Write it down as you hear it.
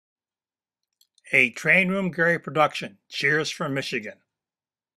A Train Room Gary production. Cheers from Michigan.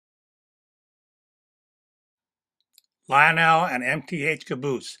 Lionel and MTH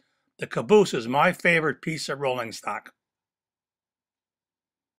Caboose. The caboose is my favorite piece of rolling stock.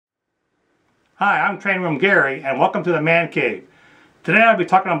 Hi, I'm Train Room Gary and welcome to the Man Cave. Today I'll be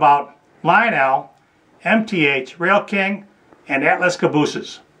talking about Lionel, MTH, Rail King, and Atlas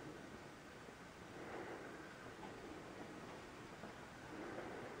cabooses.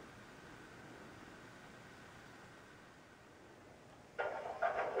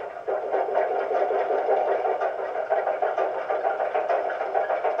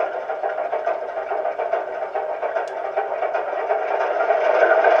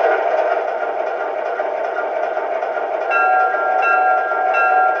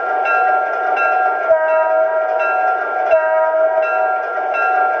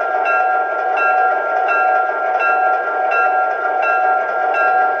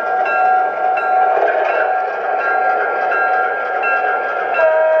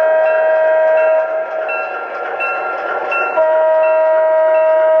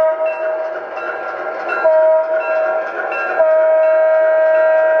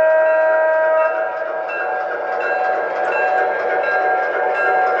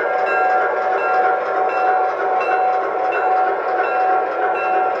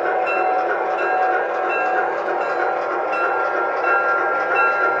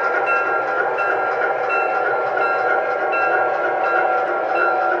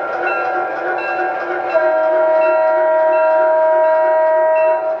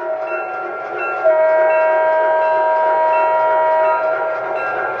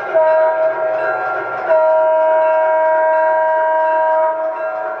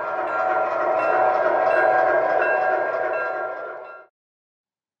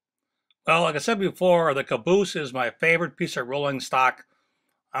 Well, like I said before, the caboose is my favorite piece of rolling stock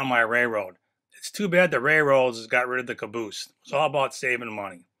on my railroad. It's too bad the railroads got rid of the caboose. It's all about saving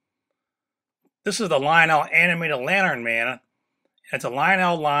money. This is the Lionel animated lantern man. It's a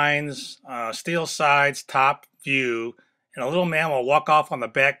Lionel lines, steel sides, top view, and a little man will walk off on the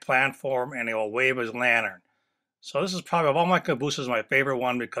back platform and he will wave his lantern. So this is probably, of all my cabooses, my favorite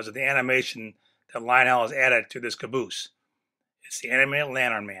one because of the animation that Lionel has added to this caboose. It's the animated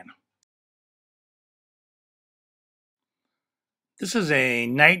lantern man. This is a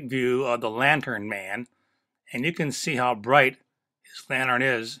night view of the lantern man, and you can see how bright his lantern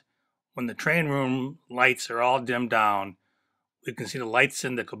is. When the train room lights are all dimmed down, we can see the lights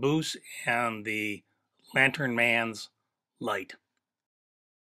in the caboose and the lantern man's light.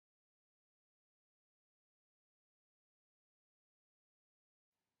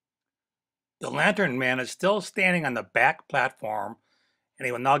 The lantern man is still standing on the back platform, and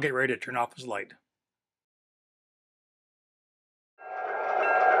he will now get ready to turn off his light.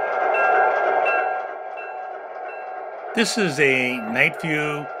 This is a night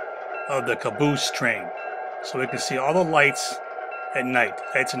view of the caboose train, so we can see all the lights at night.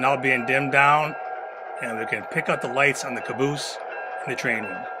 Lights are now being dimmed down, and we can pick up the lights on the caboose in the train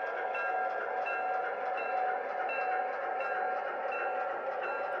room.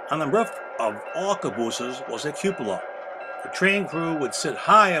 On the roof of all cabooses was a cupola. The train crew would sit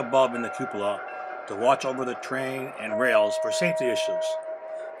high above in the cupola to watch over the train and rails for safety issues.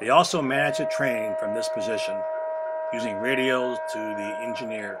 They also managed the train from this position, using radios to the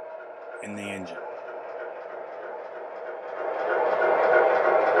engineer in the engine.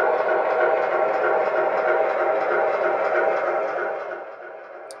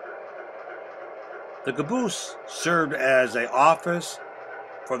 The caboose served as an office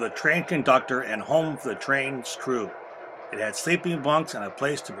for the train conductor and home for the train's crew. It had sleeping bunks and a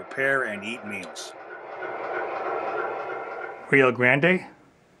place to prepare and eat meals. Rio Grande.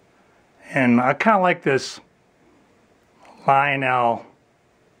 And I kind of like this Lionel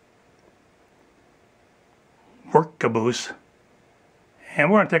work caboose.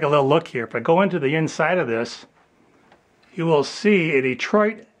 And we're going to take a little look here. If I go into the inside of this, you will see a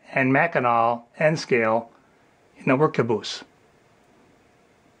Detroit and Mackinac end scale in the work caboose.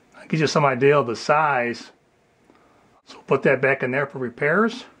 That gives you some idea of the size. So we'll put that back in there for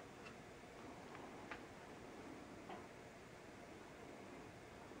repairs.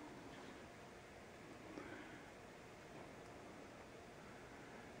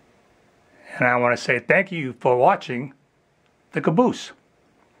 And I want to say thank you for watching the caboose.